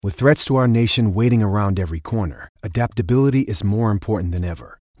With threats to our nation waiting around every corner, adaptability is more important than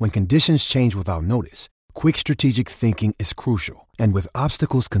ever. When conditions change without notice, quick strategic thinking is crucial. And with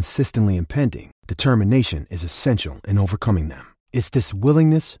obstacles consistently impending, determination is essential in overcoming them. It's this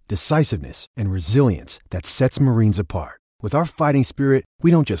willingness, decisiveness, and resilience that sets Marines apart. With our fighting spirit, we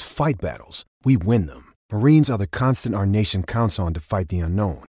don't just fight battles, we win them. Marines are the constant our nation counts on to fight the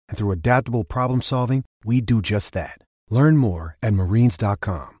unknown. And through adaptable problem solving, we do just that. Learn more at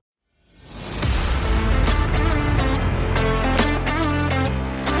marines.com.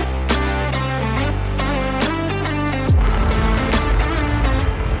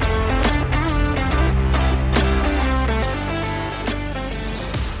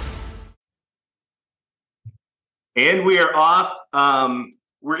 And we are off.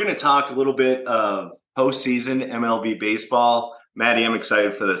 We're going to talk a little bit of postseason MLB baseball. Matty, I'm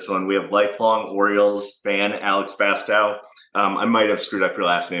excited for this one. We have lifelong Orioles fan Alex Bastow. I might have screwed up your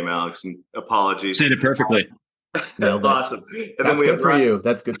last name, Alex, and apologies. Said it perfectly. Awesome. And That's good for you.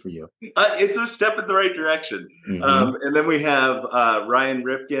 That's good for you. It's a step in the right direction. Mm-hmm. And then we have Ryan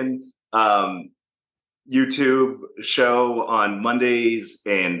Ripken, YouTube show on Mondays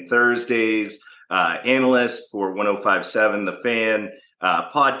and Thursdays, analyst for 105.7 The Fan.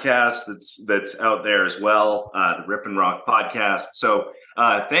 Podcast that's out there as well, the Rip and Rock podcast. So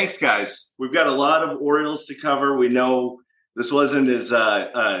thanks, guys. We've got a lot of Orioles to cover. We know this wasn't as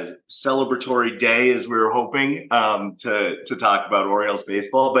a celebratory day as we were hoping to talk about Orioles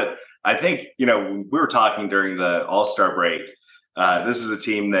baseball, but I think, we were talking during the All-Star break. This is a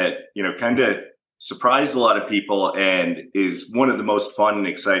team that, kind of surprised a lot of people and is one of the most fun and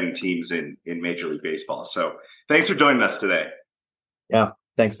exciting teams in Major League Baseball. So thanks for joining us today. Yeah.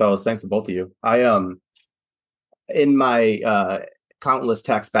 Thanks, fellas. Thanks to both of you. In my countless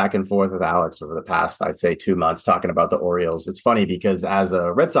texts back and forth with Alex over the past, I'd say 2 months talking about the Orioles, it's funny because as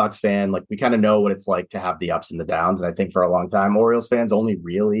a Red Sox fan, we kind of know what it's like to have the ups and the downs. And I think for a long time, Orioles fans only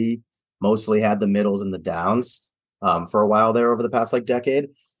really mostly had the middles and the downs for a while there over the past decade.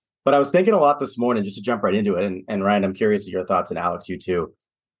 But I was thinking a lot this morning, just to jump right into it. And Ryan, I'm curious of your thoughts, and Alex, you too.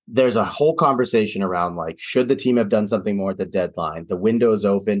 There's a whole conversation around should the team have done something more at the deadline? The window is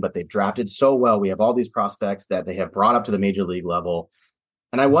open, but they've drafted so well. We have all these prospects that they have brought up to the major league level.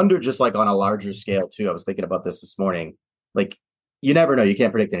 And I wonder, just on a larger scale too, I was thinking about this morning, you never know. You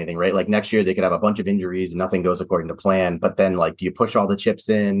can't predict anything, right? Next year they could have a bunch of injuries and nothing goes according to plan. But then do you push all the chips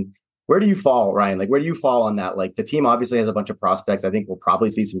in? Where do you fall, Ryan? Where do you fall on that? The team obviously has a bunch of prospects. I think we'll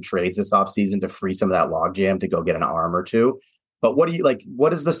probably see some trades this offseason to free some of that logjam to go get an arm or two. But what do you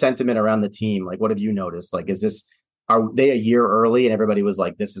what is the sentiment around the team? What have you noticed? Are they a year early and everybody was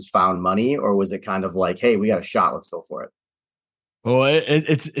this is found money? Or was it kind of hey, we got a shot, let's go for it? Well,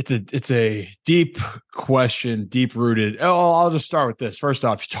 it's a deep question, deep rooted. Oh, I'll just start with this. First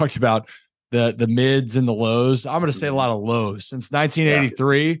off, you talked about the mids and the lows. I'm going to say a lot of lows. Since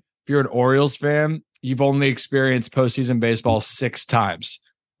 1983, if you're an Orioles fan, you've only experienced postseason baseball 6 times.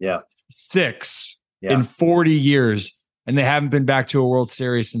 Yeah. 6 in 40 years. And they haven't been back to a World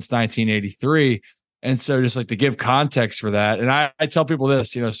Series since 1983. And so just to give context for that. And I tell people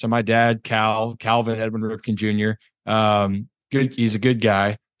this, so my dad, Calvin Edwin Ripken Jr., good. He's a good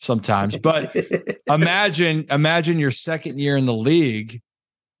guy sometimes, but imagine your second year in the league,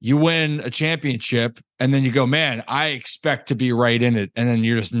 you win a championship and then you go, man, I expect to be right in it. And then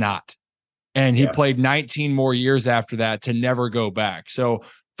you're just not. And he played 19 more years after that to never go back. So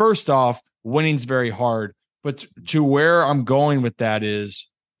first off, winning's very hard. But to where I'm going with that is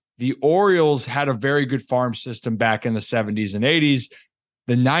the Orioles had a very good farm system back in the 70s and 80s.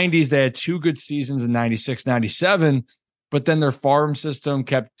 The 90s, they had 2 good seasons in 96, 97, but then their farm system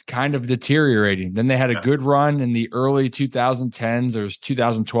kept kind of deteriorating. Then they had a good run in the early 2010s. There was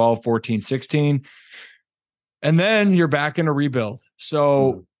 2012, 14, 16. And then you're back in a rebuild.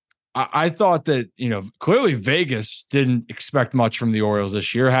 So I thought that, clearly Vegas didn't expect much from the Orioles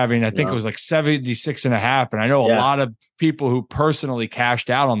this year, having, I think it was 76.5. And I know a lot of people who personally cashed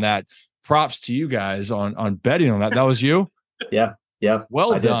out on that. Props to you guys on betting on that. That was you? Yeah.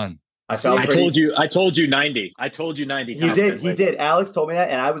 Well done. I told you 90. I told you 90. He did. Alex told me that.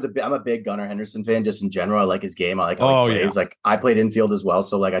 And I'm a big Gunnar Henderson fan just in general. I like his game. I like how he plays. I played infield as well.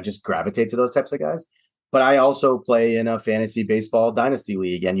 So I just gravitate to those types of guys. But I also play in a fantasy baseball dynasty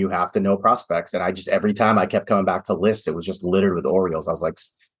league, and you have to know prospects. And every time I kept coming back to lists, it was just littered with Orioles. I was like,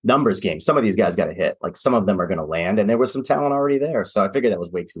 numbers game. Some of these guys got to hit. Some of them are going to land, and there was some talent already there. So I figured that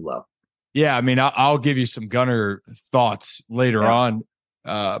was way too low. Yeah, I mean, I'll give you some Gunner thoughts later on.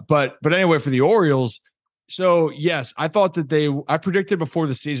 But anyway, for the Orioles, So yes, I thought that I predicted before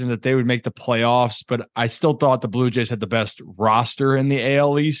the season that they would make the playoffs, but I still thought the Blue Jays had the best roster in the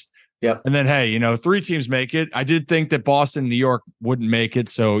AL East. Yep. And then, hey, 3 teams make it. I did think that Boston and New York wouldn't make it.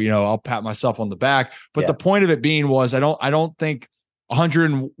 So, I'll pat myself on the back. But the point of it being was, I don't think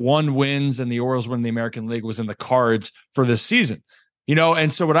 101 wins and the Orioles win the American League was in the cards for this season.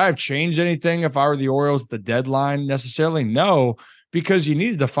 And so would I have changed anything if I were the Orioles at the deadline necessarily? No, because you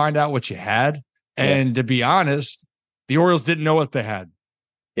needed to find out what you had. And to be honest, the Orioles didn't know what they had.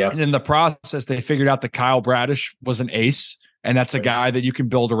 Yeah. And in the process, they figured out that Kyle Bradish was an ace, and that's a guy that you can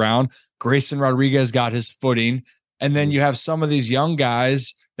build around. Grayson Rodriguez got his footing. And then you have some of these young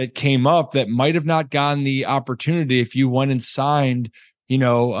guys that came up that might have not gotten the opportunity if you went and signed,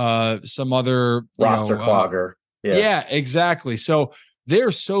 some other roster clogger. Yeah, exactly. So they're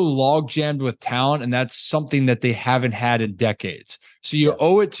so log jammed with talent, and that's something that they haven't had in decades. So you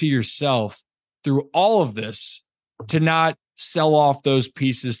owe it to yourself through all of this to not sell off those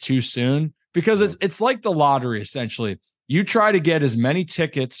pieces too soon, because it's like the lottery, essentially. You try to get as many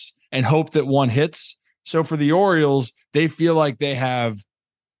tickets and hope that one hits. So for the Orioles, they feel like they have,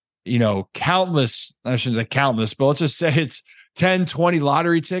 countless, I shouldn't say countless, but let's just say it's 10, 20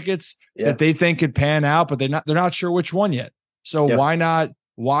 lottery tickets that they think could pan out, but they're not sure which one yet. So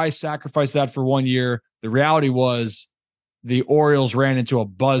why sacrifice that for 1 year? The reality was the Orioles ran into a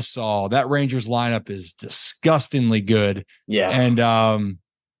buzzsaw. That Rangers lineup is disgustingly good. Yeah. And,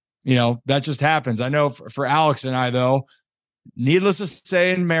 that just happens. I know for Alex and I, though, needless to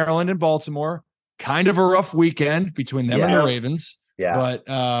say, in Maryland and Baltimore, kind of a rough weekend between them and the Ravens. Yeah.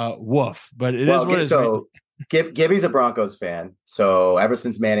 But woof. But it is what it is. So Gibby's a Broncos fan. So ever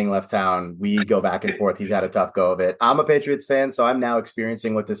since Manning left town, we go back and forth. He's had a tough go of it. I'm a Patriots fan, so I'm now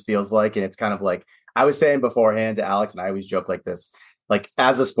experiencing what this feels like. And it's kind of like I was saying beforehand to Alex, and I always joke like this. Like,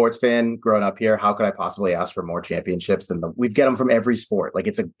 as a sports fan growing up here, how could I possibly ask for more championships than we get them from every sport? Like,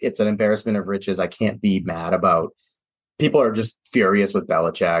 it's an embarrassment of riches. I can't be mad about. People are just furious with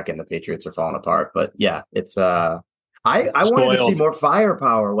Belichick, and the Patriots are falling apart. But yeah, it's I wanted to see more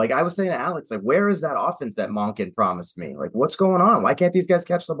firepower. Like I was saying to Alex, like, where is that offense that Monken promised me? Like, what's going on? Why can't these guys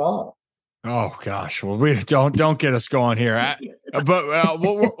catch the ball? Oh gosh, well, we don't get us going here. But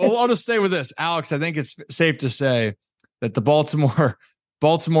I'll just stay with this, Alex. I think it's safe to say that the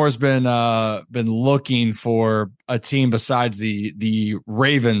Baltimore's been looking for a team besides the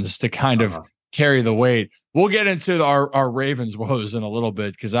Ravens to kind of carry the weight. We'll get into our Ravens woes in a little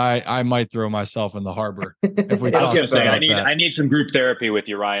bit, because I might throw myself in the harbor if we talk. I was going to say I that. need some group therapy with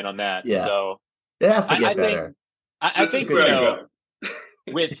you, Ryan, on that. Yeah. So it has to get better. I think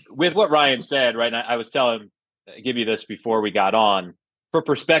with what Ryan said, right? I was telling Gibby this before we got on. For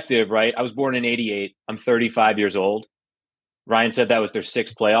perspective, right? I was born in '88. I'm 35 years old. Ryan said that was their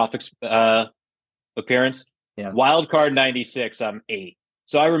 6th playoff appearance. Yeah. Wild card '96. I'm 8.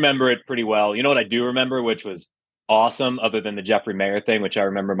 So I remember it pretty well. You know what I do remember, which was awesome, other than the Jeffrey Mayer thing, which I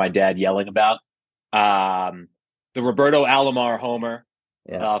remember my dad yelling about. The Roberto Alomar homer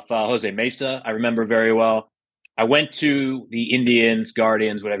off Jose Mesa, I remember very well. I went to the Indians,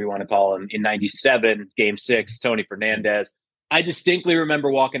 Guardians, whatever you want to call them, in '97, Game 6, Tony Fernandez. I distinctly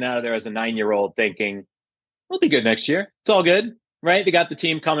remember walking out of there as a 9-year-old thinking, we'll be good next year. It's all good, right? They got the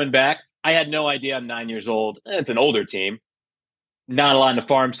team coming back. I had no idea. I'm 9 years old. It's an older team. Not a lot in the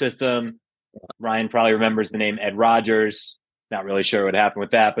farm system. Ryan probably remembers the name Ed Rogers. Not really sure what happened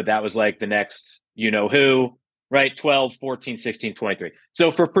with that, but that was like the next you-know-who, right? 12, 14, 16, 23.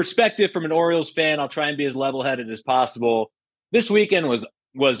 So for perspective from an Orioles fan, I'll try and be as level-headed as possible. This weekend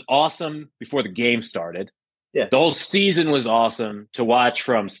was awesome before the game started. Yeah. The whole season was awesome to watch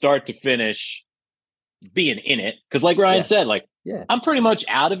from start to finish, being in it. Because like Ryan said, I'm pretty much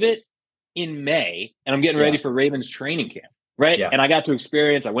out of it in May, and I'm getting ready for Ravens training camp, right? Yeah. And I got to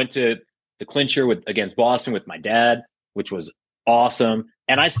experience, I went to the clincher against Boston with my dad, which was awesome.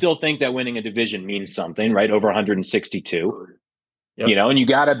 And I still think that winning a division means something, right? Over 162. Yep. And you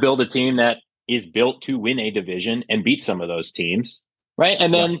got to build a team that is built to win a division and beat some of those teams, right?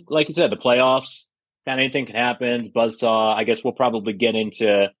 And then, like you said, the playoffs, kind of anything can happen. Buzzsaw, I guess we'll probably get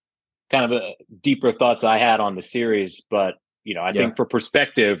into kind of a deeper thoughts I had on the series. But, I think for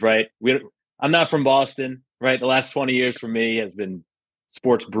perspective, right, I'm not from Boston, right? The last 20 years for me has been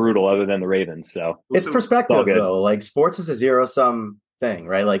sports brutal other than the Ravens. So it's perspective, though. Like, sports is a zero-sum thing,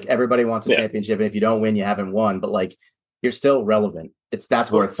 right? Like, everybody wants a championship. And if you don't win, you haven't won. But, like, you're still relevant.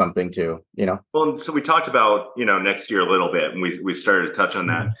 That's worth something too, Well, so we talked about, next year a little bit, and we started to touch on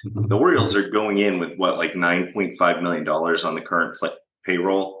that. The Orioles are going in with like $9.5 million on the current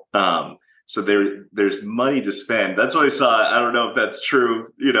payroll. So there's money to spend. That's what I saw. I don't know if that's true,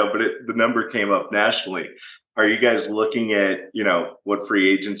 but the number came up nationally. Are you guys looking at, what free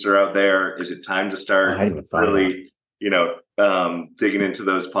agents are out there? Is it time to start really, digging into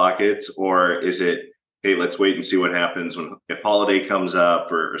those pockets? Or is it, hey, let's wait and see what happens if Holiday comes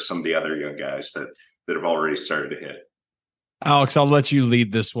up or some of the other young guys that have already started to hit? Alex, I'll let you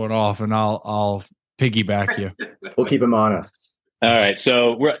lead this one off, and I'll piggyback you. We'll keep him honest. All right,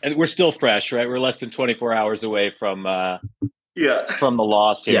 so we're still fresh, right? We're less than 24 hours away from from the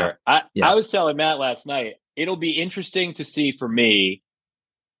loss here. I was telling Matt last night, it'll be interesting to see for me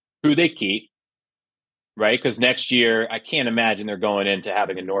who they keep, right? Because next year, I can't imagine they're going into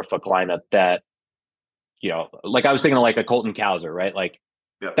having a Norfolk lineup that, like I was thinking of like a Colton Cowser, right? Like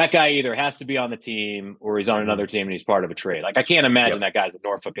that guy either has to be on the team or he's on another team and he's part of a trade. Like I can't imagine that guy's at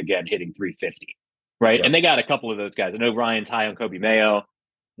Norfolk again hitting 350, right? And they got a couple of those guys. I know Ryan's high on Kobe Mayo.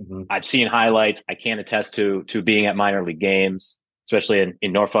 I've seen highlights. I can't attest to being at minor league games, especially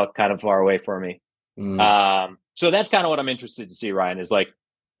in Norfolk, kind of far away for me. So that's kind of what I'm interested to see, Ryan, is like,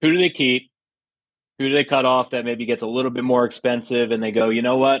 who do they keep? Who do they cut off that maybe gets a little bit more expensive and they go, you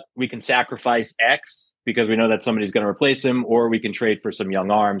know what, we can sacrifice X because we know that somebody's going to replace him, or we can trade for some young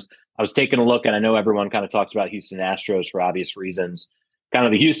arms. I was taking a look, and I know everyone kind of talks about Houston Astros for obvious reasons. Kind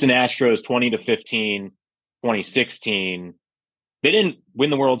of the Houston Astros 20-15, 2016, they didn't win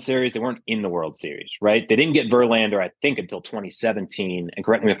the World Series. They weren't in the World Series, right? They didn't get Verlander, I think, until 2017. And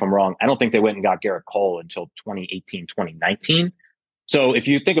correct me if I'm wrong, I don't think they went and got Garrett Cole until 2018, 2019. So if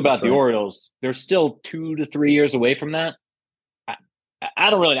you think about the Orioles, they're still 2 to 3 years away from that. I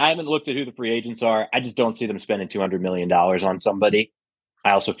haven't looked at who the free agents are. I just don't see them spending $200 million on somebody.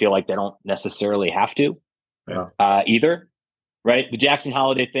 I also feel like they don't necessarily have to either, right? The Jackson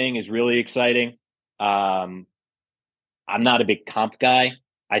Holiday thing is really exciting. I'm not a big comp guy.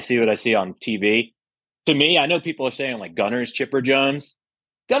 I see what I see on TV. To me, I know people are saying like Gunner's Chipper Jones.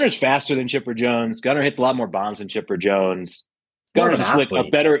 Gunner's faster than Chipper Jones. Gunner hits a lot more bombs than Chipper Jones. Gunner's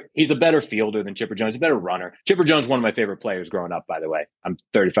he's a better fielder than Chipper Jones, a better runner. Chipper Jones, one of my favorite players growing up, by the way. I'm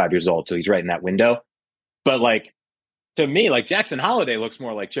 35 years old, so he's right in that window. But like, to me, like Jackson Holiday looks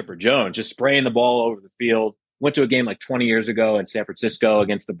more like Chipper Jones, just spraying the ball over the field. Went to a game like 20 years ago in San Francisco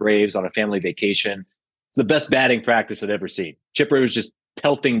against the Braves on a family vacation. It's the best batting practice I've ever seen. Chipper was just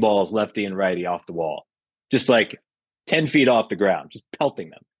pelting balls lefty and righty off the wall, just like 10 feet off the ground, just pelting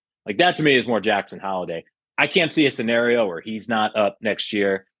them. Like that to me is more Jackson Holiday. I can't see a scenario where he's not up next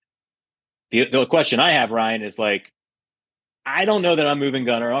year. The question I have, Ryan, is like, I don't know that I'm moving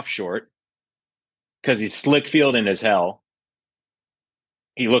Gunner off short because he's slick fielding as hell.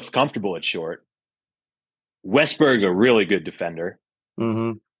 He looks comfortable at short. Westberg's a really good defender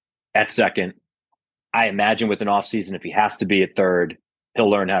at second. I imagine with an offseason, if he has to be at third, he'll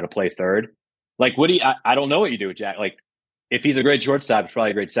learn how to play third. Like, I don't know what you do with Jack. Like, if he's a great shortstop, he's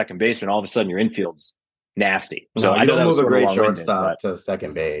probably a great second baseman. All of a sudden, your infield's nasty. So I don't move a great shortstop to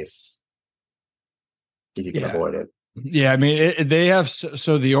second base if you can avoid it. Yeah, I mean, they have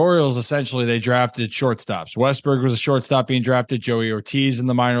so the Orioles essentially they drafted shortstops. Westberg was a shortstop being drafted. Joey Ortiz in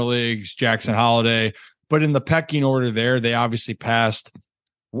the minor leagues. Jackson Holiday, but in the pecking order, they obviously passed.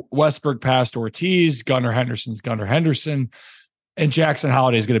 Westberg passed Ortiz. Gunnar Henderson's Gunnar Henderson, and Jackson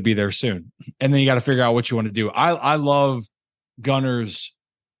Holiday is going to be there soon. And then you got to figure out what you want to do. I love Gunner's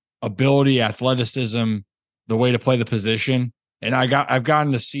ability, athleticism, the way to play the position. And I've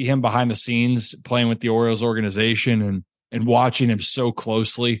gotten to see him behind the scenes playing with the Orioles organization and watching him so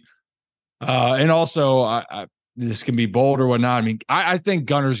closely. And also, I this can be bold or whatnot. I mean, I think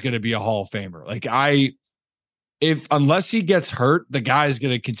Gunner's going to be a Hall of Famer. Like unless he gets hurt, the guy's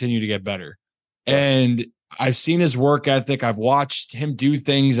going to continue to get better. And I've seen his work ethic. I've watched him do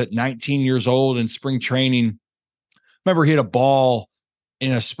things at 19 years old in spring training. Remember, he hit a ball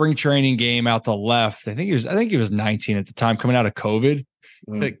in a spring training game out to left. I think he was 19 at the time, coming out of COVID.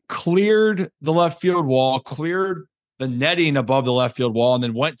 That cleared the left field wall, cleared the netting above the left field wall, and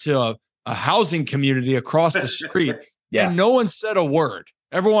then went to a housing community across the street. And no one said a word.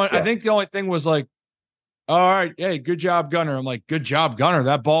 Everyone, I think the only thing was like, all right, hey, good job, Gunner. I'm like, good job, Gunner.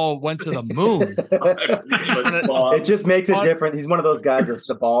 That ball went to the moon. It just makes it different. He's one of those guys that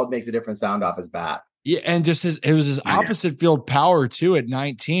the ball makes a different sound off his bat. Yeah, and just it was his opposite field power too at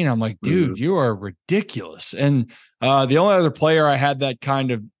 19. I'm like, dude, you are ridiculous. And the only other player I had that kind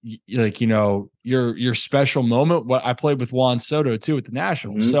of like, your special moment. What I played with Juan Soto too at the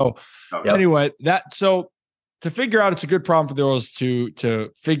Nationals. So anyway, to figure out, it's a good problem for the Orioles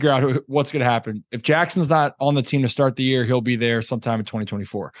to figure out what's going to happen. If Jackson's not on the team to start the year, he'll be there sometime in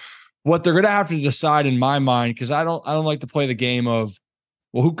 2024. What they're going to have to decide in my mind, because I don't like to play the game of,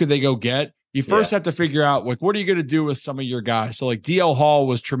 well, who could they go get? You first have to figure out, like, what are you going to do with some of your guys? So, like, DL Hall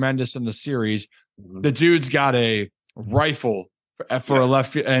was tremendous in the series. The dude's got a rifle for a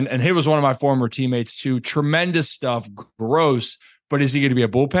left field, and he was one of my former teammates too. Tremendous stuff, gross. But is he going to be a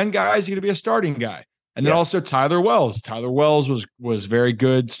bullpen guy? Is he going to be a starting guy? And then also Tyler Wells. Tyler Wells was very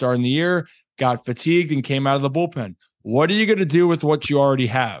good starting the year, got fatigued and came out of the bullpen. What are you going to do with what you already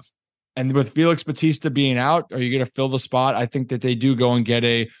have? And with Felix Bautista being out, are you going to fill the spot? I think that they do go and get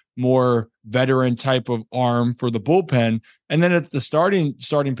a more veteran type of arm for the bullpen. And then at the starting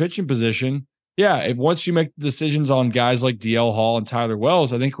pitching position, if once you make the decisions on guys like DL Hall and Tyler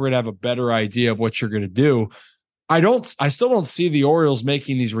Wells, I think we're going to have a better idea of what you're going to do. I still don't see the Orioles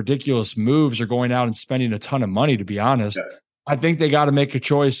making these ridiculous moves or going out and spending a ton of money, to be honest. Yeah. I think they got to make a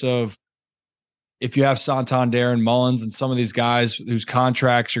choice of, if you have Santander and Mullins and some of these guys whose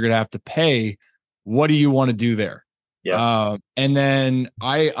contracts you're going to have to pay, what do you want to do there? Yeah. And then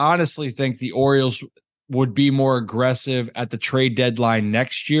I honestly think the Orioles would be more aggressive at the trade deadline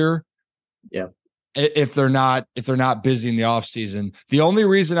next year. Yeah. If they're not busy in the offseason. The only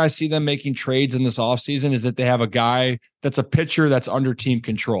reason I see them making trades in this offseason is that they have a guy that's a pitcher that's under team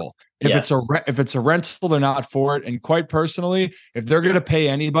control. If it's a rental, they're not for it. And quite personally, if they're going to pay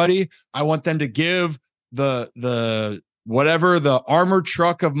anybody, I want them to give the whatever the armored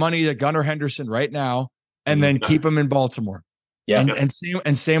truck of money to Gunnar Henderson right now, and then keep him in Baltimore. Yeah,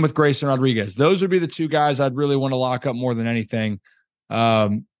 and same with Grayson Rodriguez. Those would be the two guys I'd really want to lock up more than anything.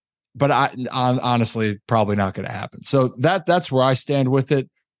 But honestly, probably not going to happen. So that's where I stand with it.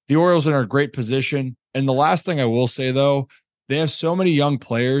 The Orioles are in a great position. And the last thing I will say, though, they have so many young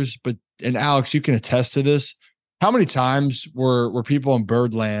players. And Alex, you can attest to this. How many times were people in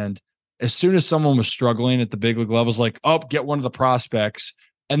Birdland, as soon as someone was struggling at the big league levels, like, get one of the prospects.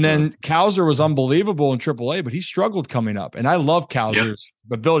 And then Cowser was unbelievable in AAA, but he struggled coming up. And I love Cowser's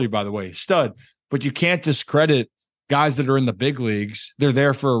ability, by the way, stud. But you can't discredit guys that are in the big leagues. They're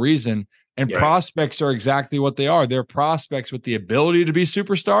there for a reason. And prospects are exactly what they are. They're prospects with the ability to be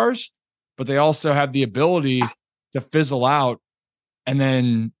superstars, but they also have the ability to fizzle out. And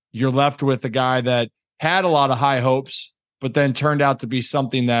then you're left with a guy that had a lot of high hopes, but then turned out to be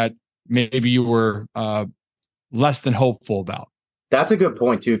something that maybe you were less than hopeful about. That's a good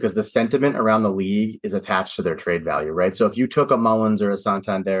point, too, because the sentiment around the league is attached to their trade value, right? So if you took a Mullins or a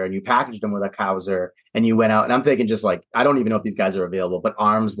Santander and you packaged them with a Cowser and you went out, and I'm thinking just like, I don't even know if these guys are available, but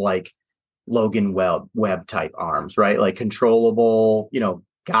arms like Logan Webb type arms, right? Like controllable,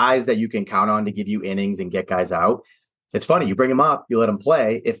 guys that you can count on to give you innings and get guys out. It's funny. You bring them up, you let them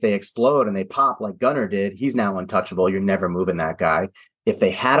play. If they explode and they pop like Gunnar did, he's now untouchable. You're never moving that guy. If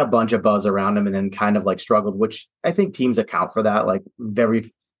they had a bunch of buzz around him and then kind of like struggled, which I think teams account for that, like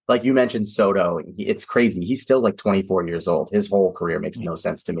you mentioned Soto, it's crazy. He's still like 24 years old. His whole career makes no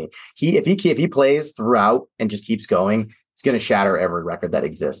sense to me. If he plays throughout and just keeps going, he's going to shatter every record that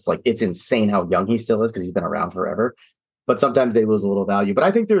exists. Like, it's insane how young he still is because he's been around forever. But sometimes they lose a little value. But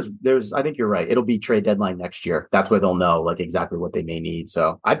I think I think you're right. It'll be trade deadline next year. That's where they'll know like exactly what they may need.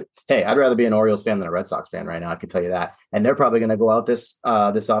 So I'd rather be an Orioles fan than a Red Sox fan right now. I can tell you that. And they're probably going to go out this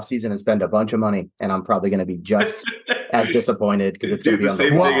offseason and spend a bunch of money. And I'm probably going to be just as disappointed because it's going to be the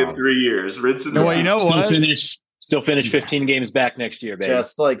same thing in 3 years. Rinse and well, you know what? Still finish 15 games back next year, baby.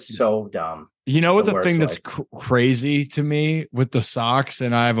 Just like so dumb. You know what the thing that's crazy to me with the Sox,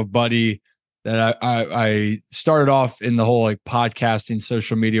 and I have a buddy that I started off in the whole like podcasting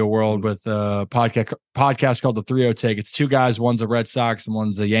social media world with a podcast called The 3-0 Take. It's two guys, one's a Red Sox and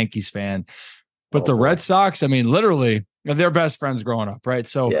one's a Yankees fan. But the Red Sox, I mean, literally, they're best friends growing up, right?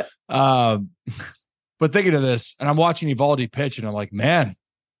 So, but thinking of this, and I'm watching Evaldi pitch, and I'm like, man,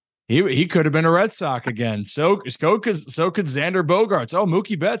 he could have been a Red Sox again. So could Xander Bogaerts. Oh,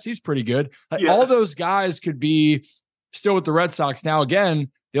 Mookie Betts, he's pretty good. All those guys could be still with the Red Sox. Now,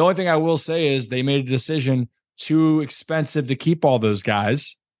 again, the only thing I will say is they made a decision too expensive to keep all those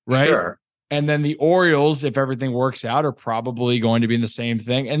guys, right? Sure. And then the Orioles, if everything works out, are probably going to be in the same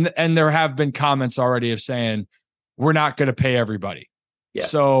thing. And there have been comments already of saying, we're not going to pay everybody. Yeah.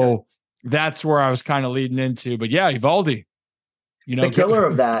 So that's where I was kind of leading into. But yeah, Evaldi. The killer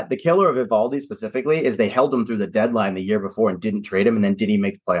of Evaldi specifically is they held him through the deadline the year before and didn't trade him and then didn't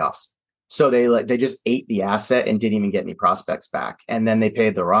make the playoffs. So they just ate the asset and didn't even get any prospects back. And then they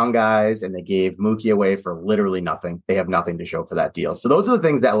paid the wrong guys and they gave Mookie away for literally nothing. They have nothing to show for that deal. So those are the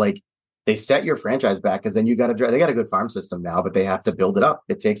things that like they set your franchise back because then they got a good farm system now, but they have to build it up.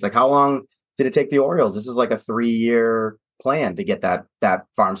 It takes like, how long did it take the Orioles? This is like a 3-year plan to get that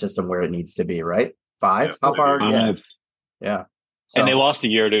farm system where it needs to be, right? 5? Yeah, how far? 5. Yeah. So, and they lost a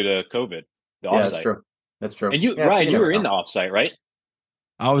year due to COVID. Yeah, that's true. And Ryan, you were in the offsite, right?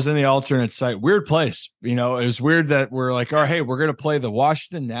 I was in the alternate site. Weird place. You know, it was weird that we're like, oh, hey, we're going to play the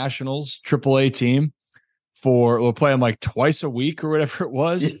Washington Nationals AAA team we'll play them like twice a week or whatever it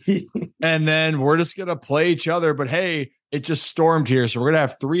was. And then we're just going to play each other. But hey, it just stormed here. So we're going to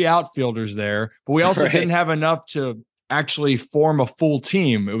have 3 outfielders there. But we also didn't have enough to actually form a full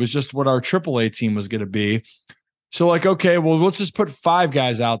team. It was just what our AAA team was going to be. So like, okay, well, let's just put 5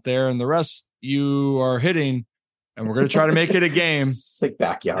 guys out there and the rest you are hitting. And we're going to try to make it a game. Sick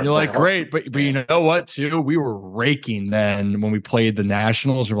backyard. And you're like, great. But you know what, too? We were raking then when we played the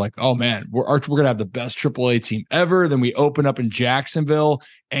Nationals. We're like, oh, man, we're going to have the best AAA team ever. Then we open up in Jacksonville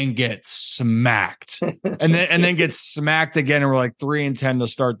and get smacked. and then get smacked again. And we're like 3-10 to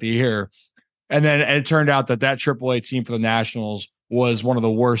start the year. And then it turned out that AAA team for the Nationals was one of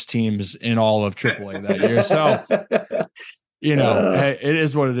the worst teams in all of AAA that year. So, you know, hey, it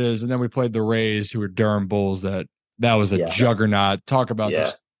is what it is. And then we played the Rays, who were Durham Bulls that was a juggernaut. Talk about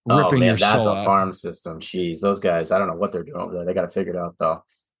just ripping your soul out. That's a farm system. Jeez, those guys, I don't know what they're doing over there. They got to figure it out, though.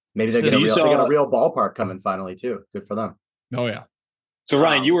 Maybe they got a real ballpark coming finally, too. Good for them. Oh, yeah. So,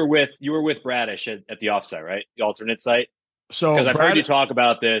 Ryan, you were with Bradish at the offsite, right? The alternate site? So, because I've heard you talk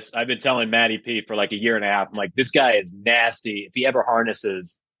about this. I've been telling Matty P for like a year and a half. I'm like, this guy is nasty. If he ever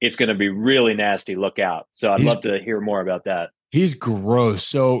harnesses, it's going to be really nasty. Look out. So I'd love to hear more about that. He's gross.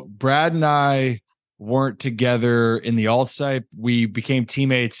 So Brad and I weren't together in the alt site. We became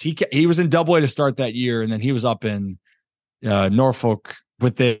teammates. He was in Double A to start that year, and then he was up in Norfolk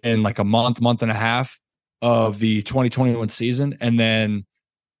within like a month and a half of the 2021 season. And then,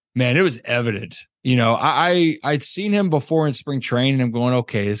 man, it was evident. You know, I'd seen him before in spring training. I'm going,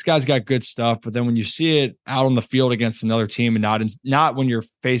 okay, this guy's got good stuff. But then when you see it out on the field against another team and not when you're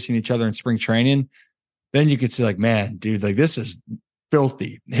facing each other in spring training, then you could see like, man, dude, like this is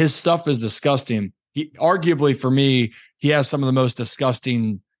filthy. His stuff is disgusting. He arguably for me, he has some of the most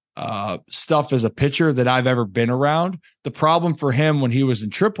disgusting stuff as a pitcher that I've ever been around. The problem for him when he was in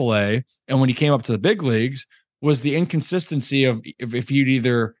AAA and when he came up to the big leagues was the inconsistency of if he'd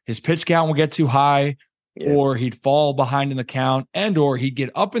either his pitch count would get too high or he'd fall behind in the count or he'd get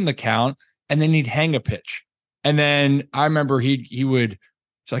up in the count and then he'd hang a pitch. And then I remember he would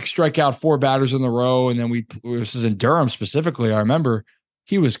like strike out 4 batters in the row. And then this is in Durham specifically. I remember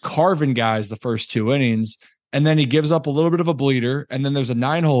he was carving guys the first 2 innings, and then he gives up a little bit of a bleeder. And then there's a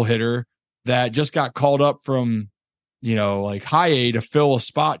 9-hole hitter that just got called up from, you know, like high A to fill a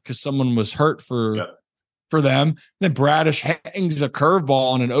spot because someone was hurt for them. Then Bradish hangs a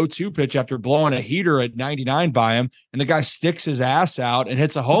curveball on an 0-2 pitch after blowing a heater at 99 by him. And the guy sticks his ass out and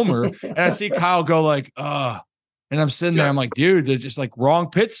hits a homer. And I see Kyle go like, and I'm sitting there. I'm like, dude, there's just like wrong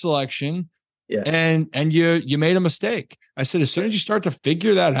pitch selection. Yeah. And you made a mistake. I said, as soon as you start to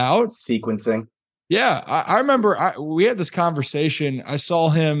figure that out, sequencing. Yeah. I remember we had this conversation. I saw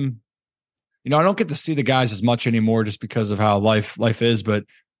him, you know, I don't get to see the guys as much anymore just because of how life is, but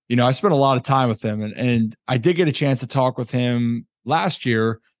you know, I spent a lot of time with him and I did get a chance to talk with him last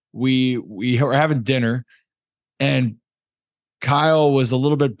year. We were having dinner and Kyle was a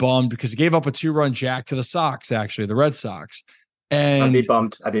little bit bummed because he gave up a 2-run jack to the Sox, actually, the Red Sox. And I'd be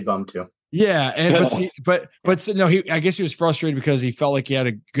bummed too. Yeah. And but no, I guess he was frustrated because he felt like he had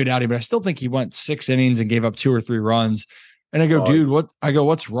a good outing, but I still think he went 6 innings and gave up 2 or 3 runs. And I go, dude,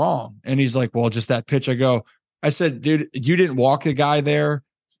 what's wrong? And he's like, well, just that pitch. I said, dude, you didn't walk the guy there.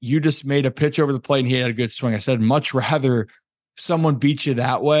 You just made a pitch over the plate and he had a good swing. I said, much rather someone beat you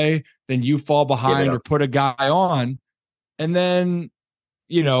that way than you fall behind or put a guy on. And then,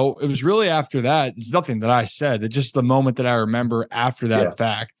 you know, it was really after that. It's nothing that I said. It's just the moment that I remember after that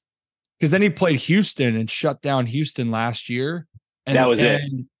fact. Because then he played Houston and shut down Houston last year. And that was it.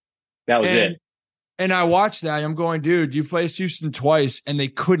 That was it. And I watched that. I'm going, dude, you faced Houston twice and they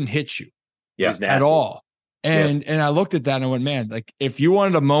couldn't hit you at all. And I looked at that and I went, man, like if you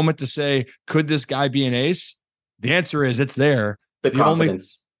wanted a moment to say, could this guy be an ace? The answer is it's there. The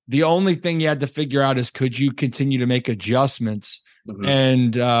confidence. The only thing you had to figure out is could you continue to make adjustments? Mm-hmm.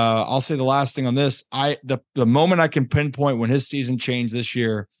 And I'll say the last thing on this. The moment I can pinpoint when his season changed this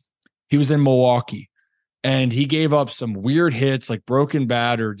year, he was in Milwaukee and he gave up some weird hits like broken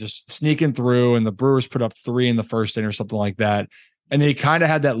bat or just sneaking through, and the Brewers put up 3 in the first inning or something like that. And then he kind of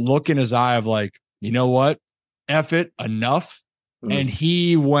had that look in his eye of like, you know what? F it, enough. Mm-hmm. And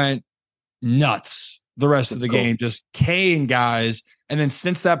he went nuts the rest of the game, just K-ing guys. And then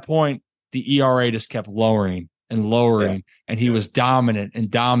since that point, the ERA just kept lowering and lowering, and he was dominant.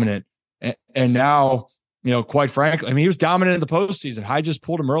 And now, you know, quite frankly, I mean, he was dominant in the postseason. I just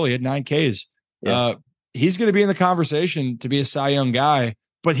pulled him early at 9 Ks. Yeah. He's going to be in the conversation to be a Cy Young guy,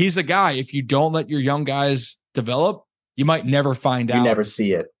 but he's a guy. If you don't let your young guys develop, you might never find out. You never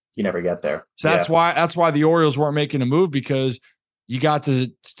see it. You never get there. So that's why the Orioles weren't making a move, because you got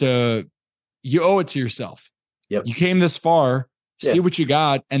to you owe it to yourself. Yep. You came this far, see what you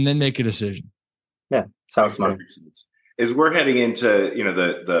got, and then make a decision. Yeah, sounds smart. As we're heading into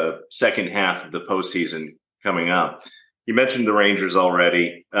the second half of the postseason coming up, you mentioned the Rangers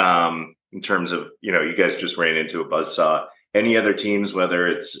already. In terms of, you guys just ran into a buzzsaw. Any other teams, whether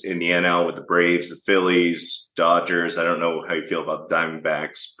it's in the NL with the Braves, the Phillies, Dodgers? I don't know how you feel about the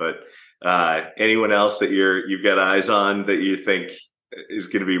Diamondbacks, but anyone else that you've got eyes on that you think is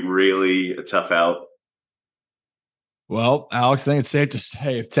going to be really a tough out? Well, Alex, I think it's safe to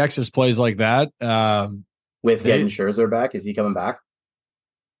say if Texas plays like that, with getting Scherzer back, is he coming back?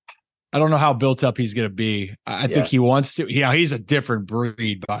 I don't know how built up he's going to be. I think he wants to. He's a different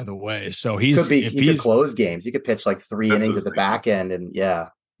breed, by the way. So he could close games. He could pitch like 3 innings at the back end, and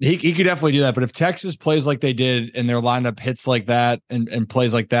he could definitely do that. But if Texas plays like they did and their lineup hits like that and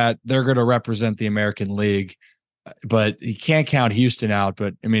plays like that, they're going to represent the American League. But you can't count Houston out.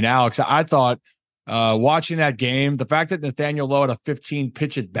 But I mean, Alex, I thought watching that game, the fact that Nathaniel Lowe had a 15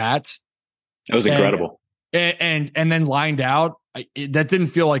 pitch at bat, that was incredible, and then lined out. That didn't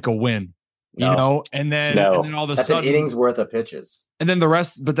feel like a win, you know. And then all of a sudden, an inning's worth of pitches. And then the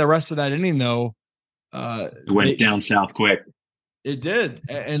rest of that inning, though, it went down south quick. It did,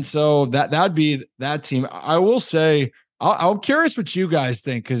 and so that'd be that team. I will say, I'm curious what you guys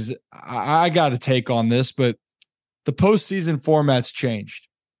think, because I got a take on this, but the postseason format's changed,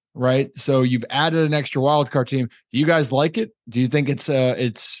 right? So you've added an extra wild card team. Do you guys like it? Do you think it's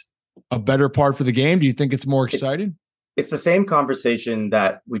a better part for the game? Do you think it's more exciting? It's the same conversation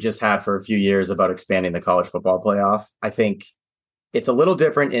that we just had for a few years about expanding the college football playoff. I think it's a little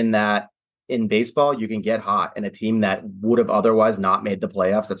different in that in baseball, you can get hot, and a team that would have otherwise not made the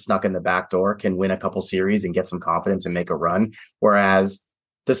playoffs that snuck in the back door can win a couple series and get some confidence and make a run. Whereas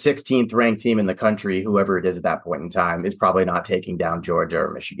the 16th ranked team in the country, whoever it is at that point in time, is probably not taking down Georgia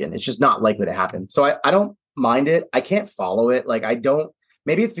or Michigan. It's just not likely to happen. So I don't mind it. I can't follow it. Like, I don't.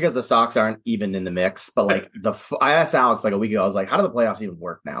 Maybe it's because the Sox aren't even in the mix, but like I asked Alex like a week ago, I was like, how do the playoffs even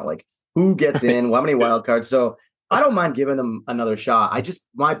work now? Like, who gets in? How many wild cards? So I don't mind giving them another shot.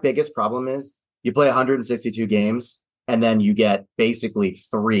 My biggest problem is you play 162 games and then you get basically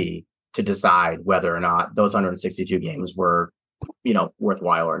 3 to decide whether or not those 162 games were,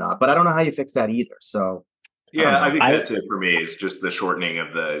 worthwhile or not. But I don't know how you fix that either. So yeah, I think that's it for me. Is just the shortening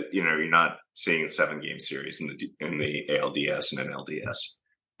of the, you're not seeing a 7-game series in the ALDS and NLDS.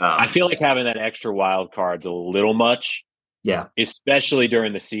 I feel like having that extra wild card's a little much. Yeah. Especially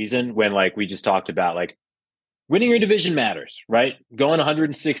during the season when, like we just talked about, like winning your division matters, right? Going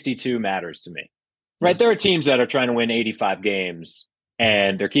 162 matters to me, right? There are teams that are trying to win 85 games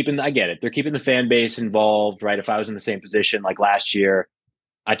and I get it. They're keeping the fan base involved, right? If I was in the same position like last year,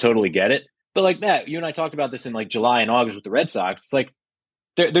 I totally get it. But like that, you and I talked about this in like July and August with the Red Sox. It's like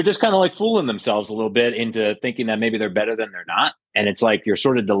they're just kind of like fooling themselves a little bit into thinking that maybe they're better than they're not. And it's like you're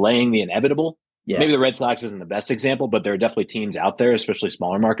sort of delaying the inevitable. Yeah. Maybe the Red Sox isn't the best example, but there are definitely teams out there, especially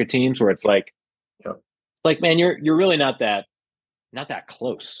smaller market teams, where it's like, man, you're really not that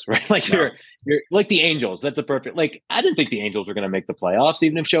close, right? Like you're like the Angels. That's a perfect, like, I didn't think the Angels were going to make the playoffs,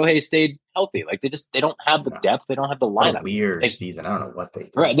 even if Shohei stayed healthy. Like they don't have the depth. They don't have the lineup. Weird season. I don't know what they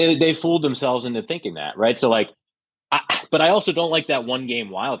did. Right. They fooled themselves into thinking that, right? So like, but I also don't like that 1-game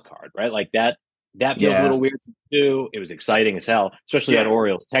wild card, right? Like that feels a little weird to do. It was exciting as hell, especially that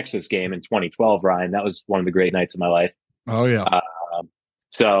Orioles Texas game in 2012, Ryan. That was one of the great nights of my life. Oh yeah.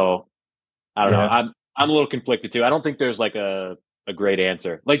 So I don't know. I'm a little conflicted too. I don't think there's like a great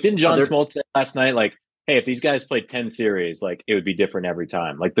answer. Like, didn't John Smoltz say last night, like, hey, if these guys played 10 series, like it would be different every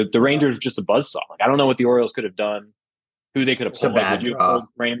time. Like the Rangers just a buzzsaw. Like, I don't know what the Orioles could have done, who they could have pulled. Like, would you pull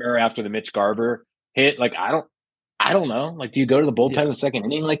Kramer after the Mitch Garver hit? Like, I don't know. Like, do you go to the bullpen in the second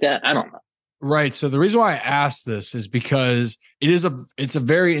inning like that? I don't know. Right. So the reason why I asked this is because it's a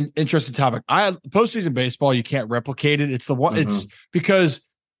very interesting topic. Postseason baseball, you can't replicate it. It's the one. It's because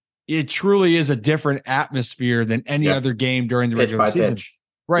it truly is a different atmosphere than any other game during the regular season.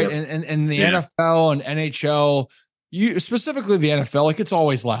 Right. Yep. And the NFL and NHL, specifically the NFL, like it's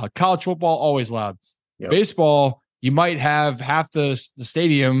always loud. College football, always loud. Yep. Baseball, you might have half the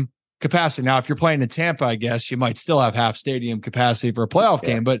stadium capacity. Now, if you're playing in Tampa, I guess you might still have half stadium capacity for a playoff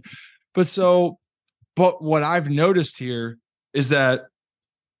game. But what I've noticed here is that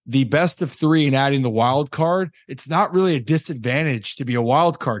the best of 3 and adding the wild card, it's not really a disadvantage to be a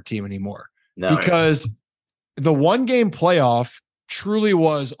wild card team anymore because the 1-game playoff truly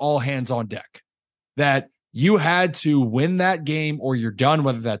was all hands on deck, that you had to win that game or you're done,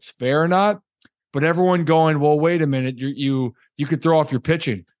 whether that's fair or not. but everyone going, well, wait a minute, you could throw off your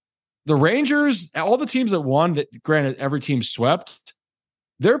pitching. The Rangers, all the teams that won, that granted every team swept,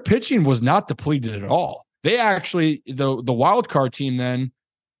 their pitching was not depleted at all. They actually, the wild card team then,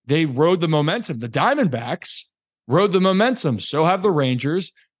 they rode the momentum. The Diamondbacks rode the momentum. So have the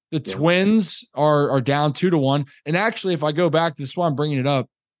Rangers. The Twins are down 2-1. And actually, if I go back, this is why I'm bringing it up.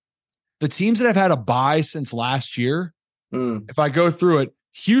 The teams that have had a bye since last year, if I go through it,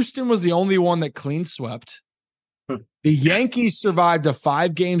 Houston was the only one that clean swept. The Yankees survived a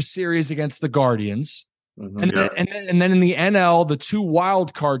 5-game series against the Guardians. And then in the NL, the 2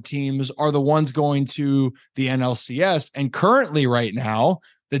 wild card teams are the ones going to the NLCS. And currently right now,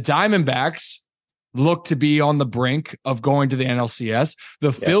 the Diamondbacks look to be on the brink of going to the NLCS.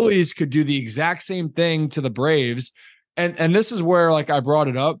 The Phillies could do the exact same thing to the Braves. And this is where, like, I brought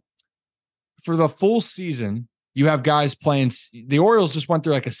it up. For the full season, you have guys playing. The Orioles just went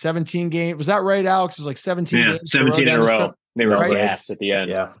through like a 17 game. Was that right, Alex? It was like 17 games. 17 in a row. They were gassed at the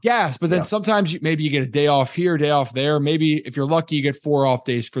end. Yes, but then sometimes maybe you get a day off here, day off there. Maybe if you're lucky, you get 4 off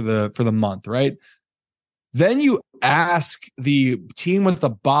days for the month, right? Then you ask the team with the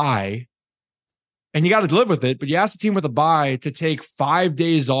bye, and you got to live with it, but you ask the team with a bye to take 5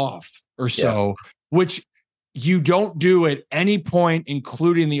 days off or so, which you don't do at any point,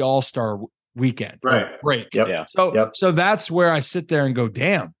 including the All-Star weekend break. So that's where I sit there and go,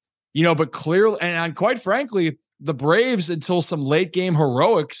 damn, but clearly, and quite frankly, the Braves, until some late game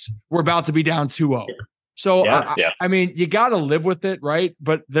heroics, were about to be down 2-0. So I mean, you got to live with it, right?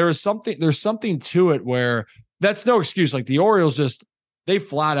 But there's something to it where that's no excuse. Like the Orioles they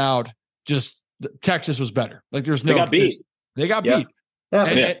flat out Texas was better. Like there's no, they got beat.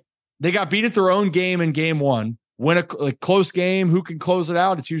 And they got beat at their own game in game 1. Win a close game. Who can close it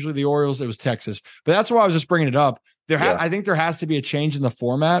out? It's usually the Orioles. It was Texas. But that's why I was just bringing it up. I think there has to be a change in the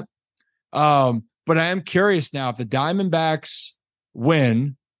format. But I am curious now, if the Diamondbacks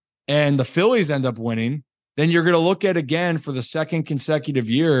win and the Phillies end up winning, then you're going to look at, again, for the second consecutive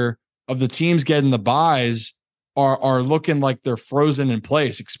year of the teams getting the buys are looking like they're frozen in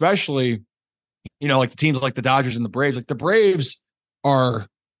place, especially, like the teams like the Dodgers and the Braves. Like the Braves were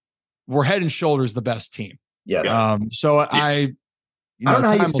head and shoulders the best team. Yeah. I don't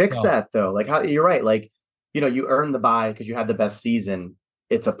know how you fix that though. Like you're right. Like, you earn the bye because you had the best season.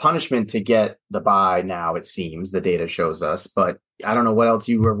 It's a punishment to get the bye now, it seems, the data shows us, but I don't know what else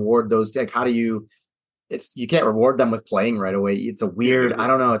you reward those. Like, how do you can't reward them with playing right away. It's a weird, I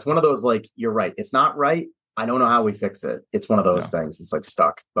don't know. It's one of those, like, you're right. It's not right. I don't know how we fix it. It's one of those things. It's like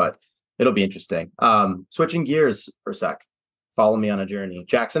stuck, but it'll be interesting. Switching gears for a sec. Follow me on a journey.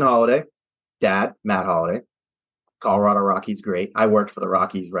 Jackson Holiday, dad, Matt Holiday, Colorado Rockies great. I worked for the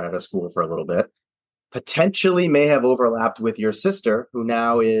Rockies right out of school for a little bit. Potentially may have overlapped with your sister, who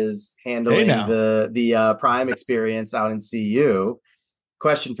now is handling the Prime experience out in CU.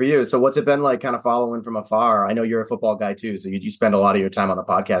 Question for you. So what's it been like kind of following from afar? I know you're a football guy too, so you spend a lot of your time on the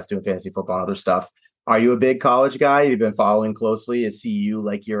podcast doing fantasy football and other stuff. Are you a big college guy? You've been following closely. Is CU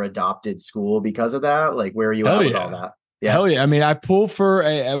like your adopted school because of that? Like, where are you at with all that? Yeah. Hell yeah. I mean, I pull for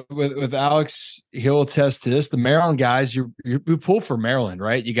with Alex, he'll attest to this. The Maryland guys, you pull for Maryland,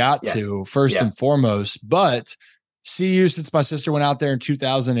 right? You got to first and foremost. But CU, since my sister went out there in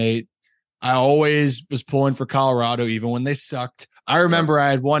 2008, I always was pulling for Colorado, even when they sucked. I remember I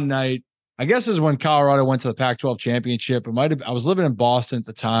had one night, I guess it was when Colorado went to the Pac-12 championship. I was living in Boston at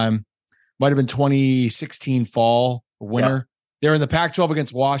the time. Might have been 2016 fall or winter. Yep. They were in the Pac-12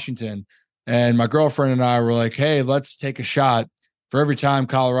 against Washington. And my girlfriend and I were like, hey, let's take a shot for every time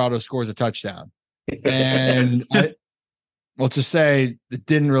Colorado scores a touchdown. And let's just say it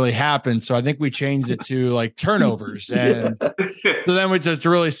didn't really happen. So I think we changed it to like turnovers. And so then we just to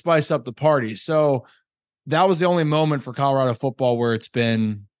really spice up the party. So that was the only moment for Colorado football where it's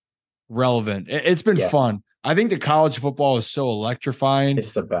been relevant. It's been fun. I think the college football is so electrifying.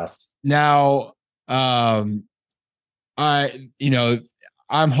 It's the best. Now, I'm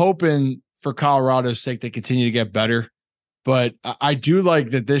hoping for Colorado's sake they continue to get better, but I do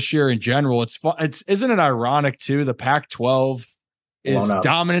like that this year in general. It's fun. Isn't it ironic too? The Pac-12 is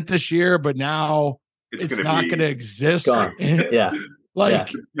dominant this year, but now it's not going to exist. Yeah,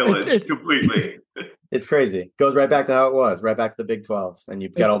 it's completely. It's crazy. Goes right back to how it was, right back to the Big 12, and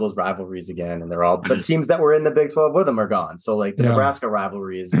you've got all those rivalries again, and they're all the teams that were in the Big 12 with them are gone. So like the Nebraska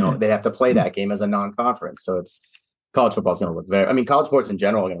rivalry is, they have to play that game as a non-conference. So it's. College football is going to look college sports in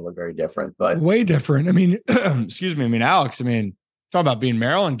general are going to look very different, but way different. I mean, excuse me. I mean, Alex, talking about being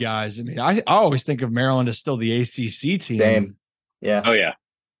Maryland guys. I mean, I always think of Maryland as still the ACC team. Same. Yeah. Oh yeah.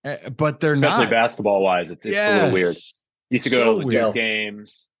 But they're especially not. basketball wise. It's a little weird. Used to go to the Duke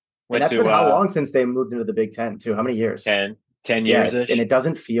games And that's been how long since they moved into the Big Ten, too? How many years? 10 years. And it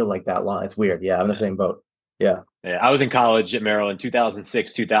doesn't feel like that long. It's weird. Yeah, I'm in the same boat. Yeah. I was in college at Maryland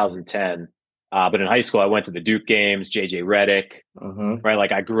 2006, 2010. But in high school, I went to the Duke games, JJ Redick, right?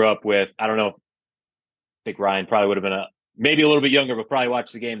 Like I grew up with, I don't know, I think Ryan probably would have been maybe a little bit younger, but probably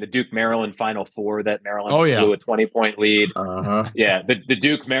watched the game, the Duke Maryland Final Four that Maryland blew a 20-point lead. Yeah, the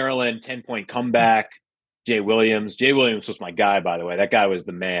Duke Maryland 10-point comeback. Jay Williams was my guy, by the way. That guy was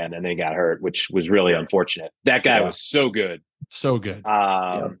the man, and then he got hurt, which was really unfortunate. That guy was so good. So good.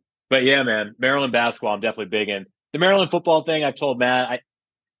 But yeah, man, Maryland basketball, I'm definitely big in. The Maryland football thing, I've told Matt,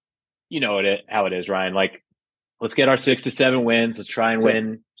 how it is, Ryan. Like, let's get our 6 to 7 wins. Let's try and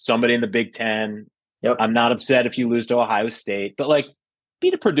win somebody in the Big Ten. Yep. I'm not upset if you lose to Ohio State, but like,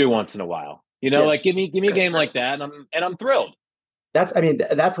 beat a Purdue once in a while. Like give me a game like that, and I'm thrilled. That's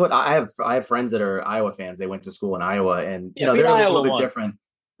what I have. I have friends that are Iowa fans. They went to school in Iowa, and they're a little bit different.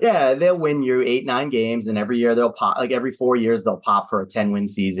 Yeah, they'll win you 8-9 games, and every year they'll pop. Like every 4 years, they'll pop for a 10-win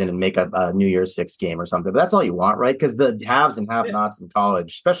season and make a New Year's Six game or something. But that's all you want, right? Because the haves and have-nots in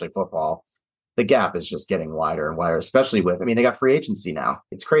college, especially football, the gap is just getting wider and wider. Especially with, they got free agency now.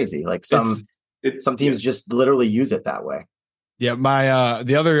 It's crazy. Like some teams just literally use it that way. Yeah, my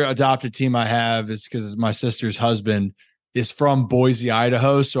the other adopted team I have is because my sister's husband is from Boise,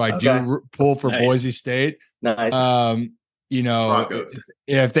 Idaho, so I do pull for Boise State. Nice.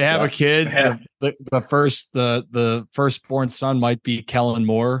 If they have a kid, the firstborn son might be Kellen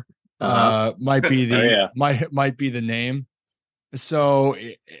Moore. Might be the name. So,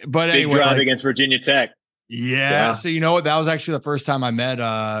 but big anyway, drive against Virginia Tech. Yeah. So you know what? That was actually the first time I met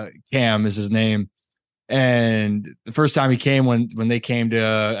Cam is his name. And the first time he came when they came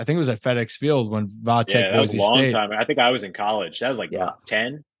to, I think it was at FedEx Field when Vatek was a long time. I think I was in college. That was like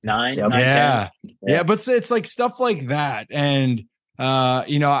 10, 9, 10. Yeah. But it's like stuff like that. And,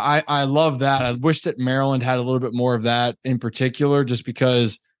 I love that. I wish that Maryland had a little bit more of that in particular, just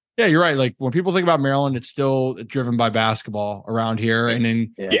because, yeah, you're right. Like when people think about Maryland, it's still driven by basketball around here. And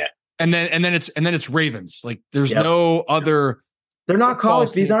then, and then it's Ravens. Like there's no other. They're not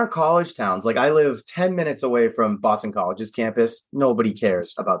college. These aren't college towns. Like I live 10 minutes away from Boston College's campus. Nobody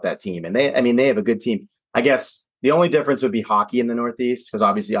cares about that team. And they have a good team. I guess the only difference would be hockey in the Northeast, because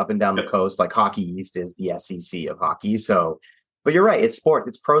obviously up and down the coast, like Hockey East is the SEC of hockey. So, but you're right. It's sport.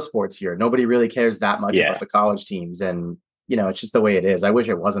 It's pro sports here. Nobody really cares that much about the college teams. And, it's just the way it is. I wish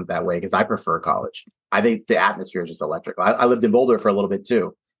it wasn't that way because I prefer college. I think the atmosphere is just electric. I lived in Boulder for a little bit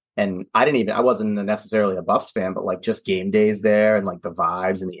too. And I wasn't necessarily a Buffs fan, but like just game days there and like the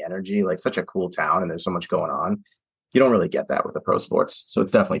vibes and the energy, like such a cool town. And there's so much going on. You don't really get that with the pro sports. So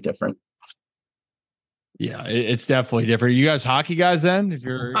it's definitely different. Yeah, it's definitely different. You guys hockey guys then? If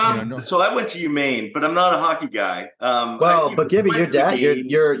you're, So I went to UMaine, but I'm not a hockey guy. But Gibby, your dad,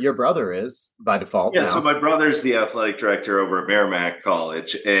 your brother is by default. Yeah, so my brother's the athletic director over at Merrimack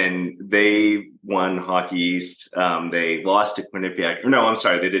College, and they won Hockey East. They lost to Quinnipiac. No, I'm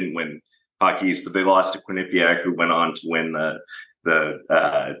sorry, they didn't win Hockey East, but they lost to Quinnipiac, who went on to win the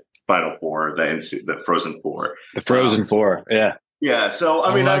Final Four, the Frozen Four. The Frozen Four, yeah. Yeah, so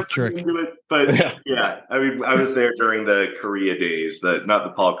I Electric. into it, but I was there during the Korea days, not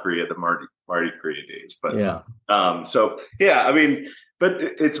the Paul Korea, the Marty Korea days, but but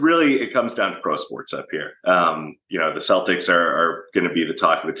it comes down to pro sports up here. The Celtics are going to be the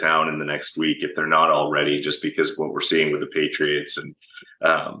talk of the town in the next week if they're not already, just because of what we're seeing with the Patriots, and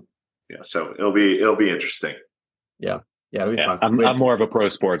so it'll be interesting. Yeah, it'll be fun. I'm more of a pro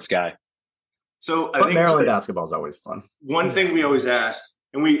sports guy. So I think Maryland basketball is always fun. One thing we always ask,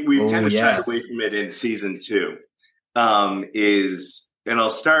 and we've kind of shied away from it in season 2, is, and I'll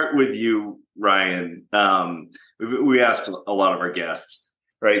start with you, Ryan. We asked a lot of our guests,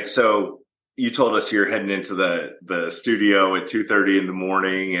 right? So you told us you're heading into the studio at 2:30 in the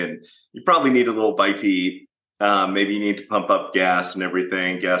morning, and you probably need a little bite to eat. Maybe you need to pump up gas and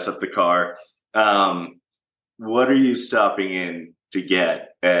everything, gas up the car. What are you stopping in to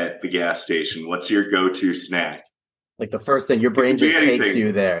get at the gas station? What's your go-to snack? Like the first thing, your brain just takes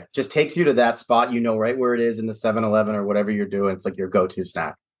you there. Just takes you to that spot, right where it is in the 7-Eleven or whatever you're doing. It's like your go-to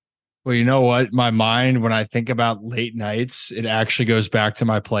snack. Well, you know what? My mind, when I think about late nights, it actually goes back to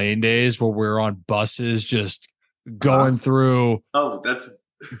my playing days where we're on buses just going through. Oh, that's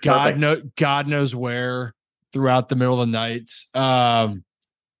God knows where throughout the middle of the nights.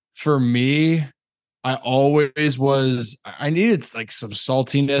 For me, I always I needed like some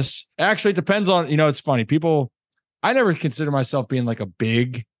saltiness. Actually, it depends on, it's funny. I never consider myself being like a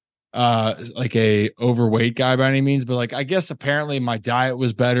big, like a overweight guy by any means, but like, I guess apparently my diet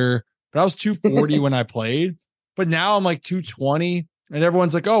was better, but I was 240 when I played, but now I'm like 220. And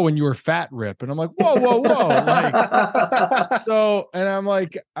everyone's like, "Oh, when you were fat, Rip," and I'm like, "Whoa, whoa, whoa!" Like, so, and I'm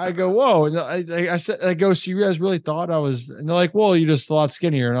like, I go, "Whoa!" And I said, "I go, so you guys really thought I was?" And they're like, "Well, you're just a lot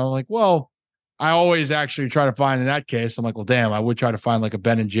skinnier." And I'm like, "Well, I always actually try to find in that case." I'm like, "Well, damn, I would try to find like a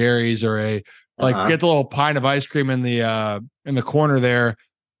Ben and Jerry's or a like get the little pint of ice cream in the corner there."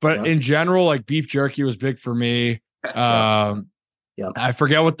 But in general, like beef jerky was big for me. I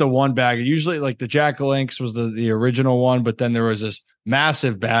forget what the one bag. Usually, like the Jack Links was the original one, but then there was this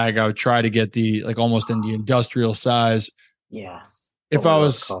massive bag. I would try to get the like almost in the industrial size. Yes. If I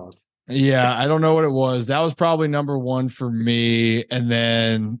was, I don't know what it was. That was probably number one for me. And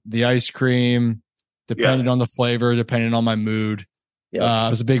then the ice cream, depending on the flavor, depending on my mood. I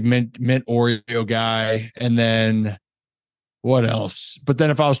was a big mint Oreo guy, and then what else? But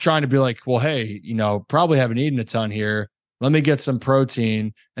then if I was trying to be like, well, hey, probably haven't eaten a ton here. Let me get some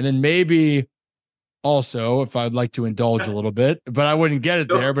protein. And then maybe also if I'd like to indulge a little bit, but I wouldn't get it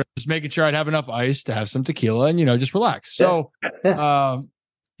there, but just making sure I'd have enough ice to have some tequila and, just relax. So, but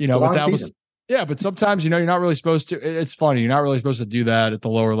that was, but sometimes, you're not really supposed to, it's funny. You're not really supposed to do that at the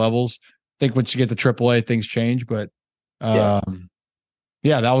lower levels. I think once you get to AAA, things change, but that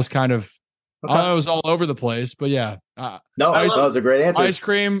was kind of, I was all over the place, but that was a great answer. Ice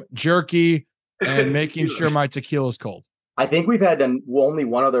cream, jerky, and making sure my tequila is cold. I think we've had only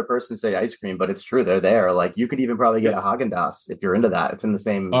one other person say ice cream, but it's true. They're there. Like you could even probably get a Haagen-Dazs if you're into that. It's in the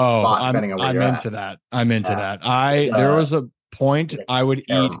same spot, depending on where you're at. I'm into that. There was a point I would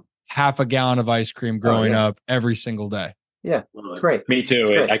eat half a gallon of ice cream growing up every single day. Yeah, it's great. Me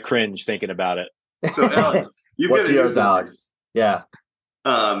too. I cringe thinking about it. So Alex, what's yours, Alex? Yeah.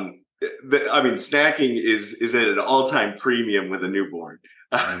 Snacking is at an all-time premium with a newborn.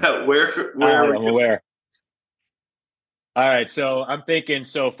 Where I'm aware. All right, so I'm thinking.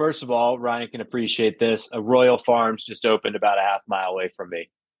 So first of all, Ryan can appreciate this. A Royal Farms just opened about a half mile away from me.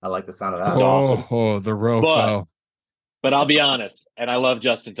 I like the sound of that. Awesome. The Rofo. But I'll be honest, and I love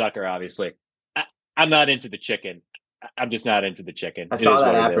Justin Tucker. Obviously, I'm not into the chicken. I'm just not into the chicken. I saw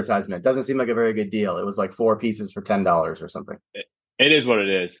that advertisement. Doesn't seem like a very good deal. It was like 4 pieces for $10 or something. It is what it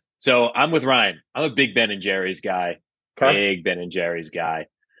is. So I'm with Ryan. I'm a big Ben and Jerry's guy. Okay. Big Ben and Jerry's guy.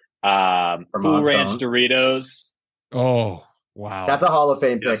 Cool Ranch Doritos. Oh, wow. That's a Hall of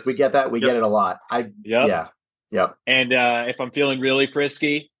Fame pick. We get that. We get it a lot. Yep. And if I'm feeling really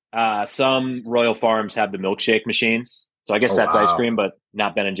frisky, some Royal Farms have the milkshake machines. So I guess that's ice cream, but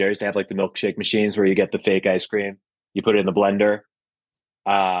not Ben and Jerry's. They have like the milkshake machines where you get the fake ice cream. You put it in the blender.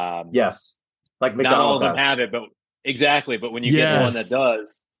 Yes. Like McDonald's. Not all of them have it, but exactly. But when you get one that does,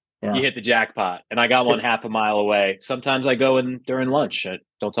 you hit the jackpot. And I got one half a mile away. Sometimes I go in during lunch. I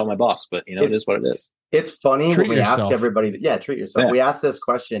don't tell my boss, but it is what it is. It's funny when we ask everybody. Treat yourself. Yeah. We ask this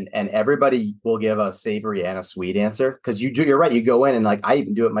question, and everybody will give a savory and a sweet answer because you're right. You go in and like I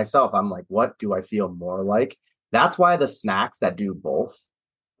even do it myself. I'm like, what do I feel more like? That's why the snacks that do both.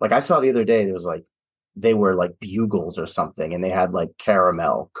 Like I saw the other day, they were like bugles or something, and they had like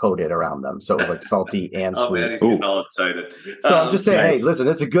caramel coated around them, so it was like salty and sweet. Man, he's getting all excited. So I'm just saying, hey, listen,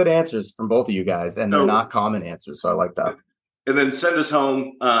 there's a good answers from both of you guys, and they're not common answers, so I like that. And then send us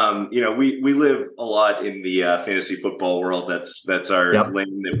home. We live a lot in the fantasy football world. That's our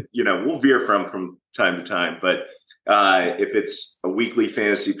lane that we'll veer from time to time. But if it's a weekly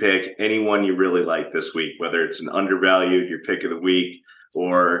fantasy pick, anyone you really like this week, whether it's an undervalued, your pick of the week,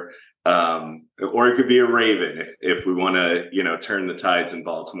 or it could be a Raven if we want to turn the tides in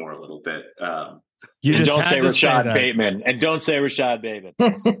Baltimore a little bit. And don't say Rashad Bateman. And don't say Rashad Bateman.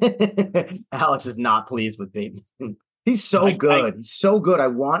 Alex is not pleased with Bateman. He's so good. He's so good. I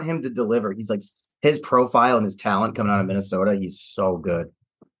want him to deliver. He's like his profile and his talent coming out of Minnesota. He's so good.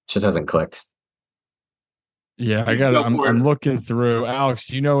 Just hasn't clicked. Yeah, I'm looking through. Alex,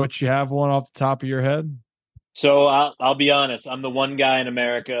 do you know what you have one off the top of your head? So I'll be honest. I'm the one guy in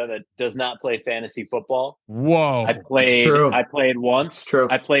America that does not play fantasy football. Whoa. I played once. True.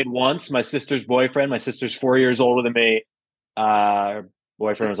 I played once. My sister's boyfriend. My sister's 4 years older than me.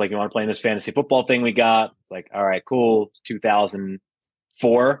 Boyfriend was like, "You want to play in this fantasy football thing we got?" Like, all right, cool. It's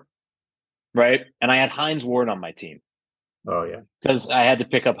 2004, right? And I had Hines Ward on my team. Oh yeah, because I had to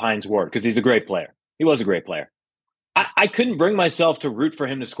pick up Hines Ward because he's a great player. He was a great player. I couldn't bring myself to root for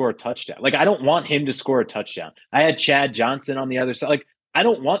him to score a touchdown. Like, I don't want him to score a touchdown. I had Chad Johnson on the other side. Like, I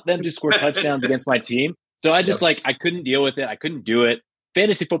don't want them to score touchdowns against my team. So I just I couldn't deal with it. I couldn't do it.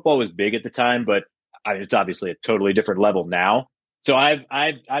 Fantasy football was big at the time, but it's obviously a totally different level now. So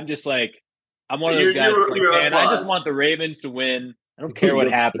I'm just like, I'm one of those guys. I just want the Ravens to win. I don't care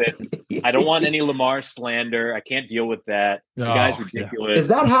what happens. I don't want any Lamar slander. I can't deal with that. The guy's ridiculous. Yeah. Does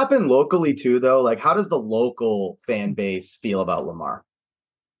that happen locally too, though? Like, how does the local fan base feel about Lamar?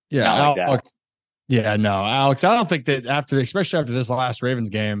 Yeah, Not like Alex. Yeah, no, Alex. I don't think that especially after this last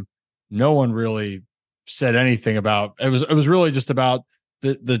Ravens game, no one really said anything about it. Was really just about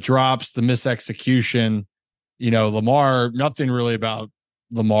the drops, the misexecution. Lamar. Nothing really about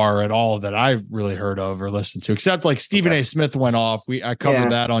Lamar at all that I've really heard of or listened to, except like Stephen A. Smith went off. I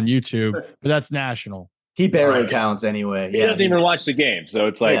covered that on YouTube, but that's national. He barely counts anyway. He doesn't even watch the game, so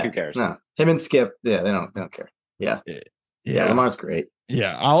it's like, who cares? No, him and Skip, they don't care. Yeah, Lamar's great.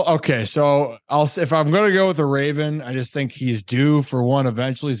 Yeah. So if I'm going to go with a Raven, I just think he's due for one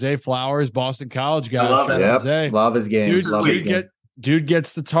eventually. Zay Flowers, Boston College guy. Love his game. Dude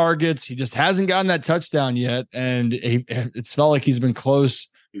gets the targets. He just hasn't gotten that touchdown yet. And it's felt like he's been close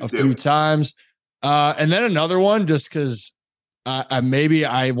a few times. And then another one, just because maybe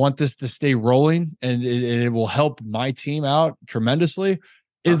I want this to stay rolling and it will help my team out tremendously,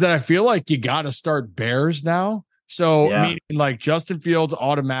 is that I feel like you got to start Bears now. So, meaning like Justin Fields,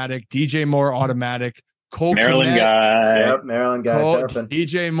 automatic, DJ Moore, automatic, Cole Maryland Kmet, guy. Yep, Maryland guy.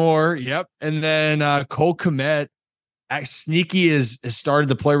 DJ Moore, yep. And then Cole Kmet, sneaky has started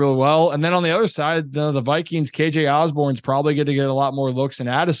to play really well. And then on the other side, the Vikings, KJ Osborne's probably going to get a lot more looks than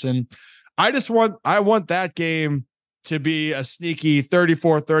Addison. I want that game to be a sneaky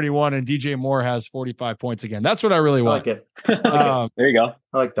 34-31 and DJ Moore has 45 points again. That's what I really want. I like it. There you go.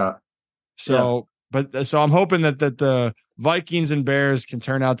 I like that. So I'm hoping that the Vikings and Bears can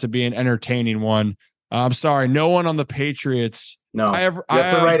turn out to be an entertaining one. I'm sorry, no one on the Patriots. No,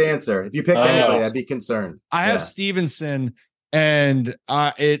 that's the right answer. If you pick anybody, I'd be concerned. I have Stevenson, and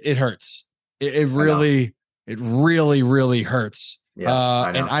it hurts. It really hurts. Yeah,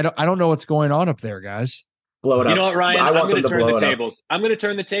 and I don't know what's going on up there, guys. Blow it up. You know what, Ryan? I'm going to turn the tables. I'm going to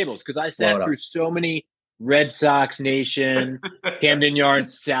turn the tables because I sat through so many Red Sox Nation, Camden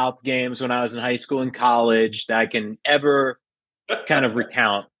Yards South games when I was in high school and college that I can ever kind of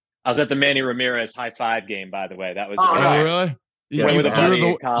recount. I was at the Manny Ramirez high five game, by the way. That was really? Yeah,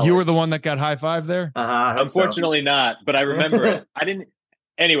 you were the one that got high five there? Unfortunately not, but I remember it. I didn't.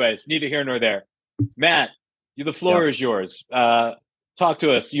 Anyways, neither here nor there. Matt, the floor is yours. Talk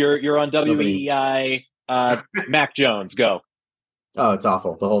to us. You're on WEI. Mac Jones, go. Oh, it's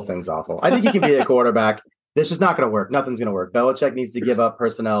awful. The whole thing's awful. I think he can be a quarterback. This is not going to work. Nothing's going to work. Belichick needs to give up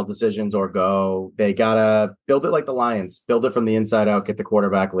personnel decisions or go. They got to build it like the Lions. Build it from the inside out, get the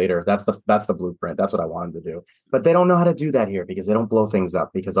quarterback later. That's the blueprint. That's what I wanted to do. But they don't know how to do that here because they don't blow things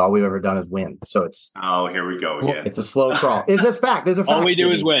up because all we've ever done is win. So it's... Oh, here we go again. It's a slow crawl. It's a fact. There's a fact. All we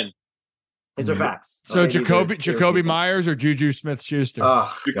do is win. These are facts. So Jacoby Myers or Juju Smith-Schuster?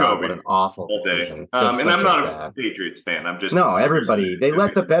 Oh, God, what an awful decision. And I'm not a Patriots fan. I'm just everybody. They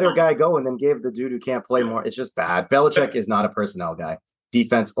let the better guy go and then gave the dude who can't play more. It's just bad. Belichick is not a personnel guy.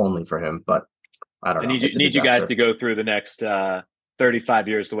 Defense only for him. But I don't know. I need you guys to go through the next 35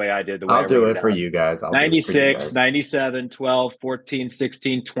 years the way I did. I'll do it for you guys. 96, 97, 12, 14,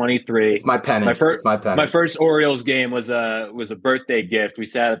 16, 23. It's my penance. My first Orioles game was a birthday gift. We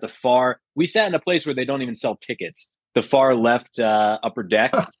sat at we sat in a place where they don't even sell tickets. The far left upper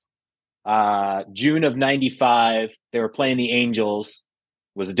deck. June of 95, they were playing the Angels.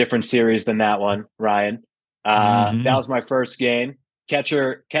 It was a different series than that one, Ryan. That was my first game.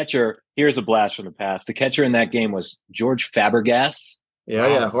 Catcher. Here's a blast from the past. The catcher in that game was George Fabregas.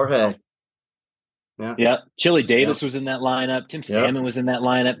 Jorge. Yeah. Chili Davis was in that lineup. Tim Salmon was in that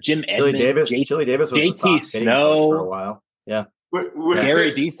lineup. Jim Edmonds. Chili Davis was JT Snow for a while. Yeah.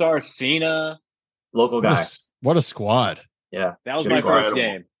 Gary DiSarcina. Local guy. What a squad. Yeah. That was my first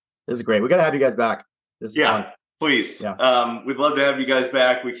game. This is great. We got to have you guys back. This is fun. Please. Yeah. We'd love to have you guys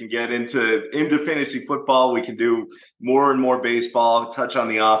back. We can get into fantasy football. We can do more and more baseball, touch on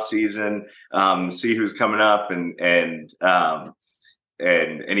the off season, see who's coming up and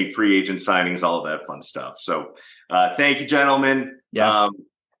any free agent signings, all of that fun stuff. So thank you, gentlemen. Yeah.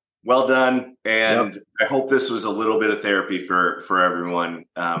 Well done. And I hope this was a little bit of therapy for everyone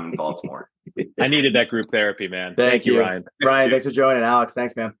in Baltimore. I needed that group therapy, man. Thank you, Ryan. Ryan, thanks for joining. Alex,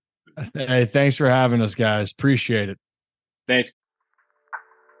 thanks, man. Hey, thanks for having us, guys. Appreciate it. Thanks.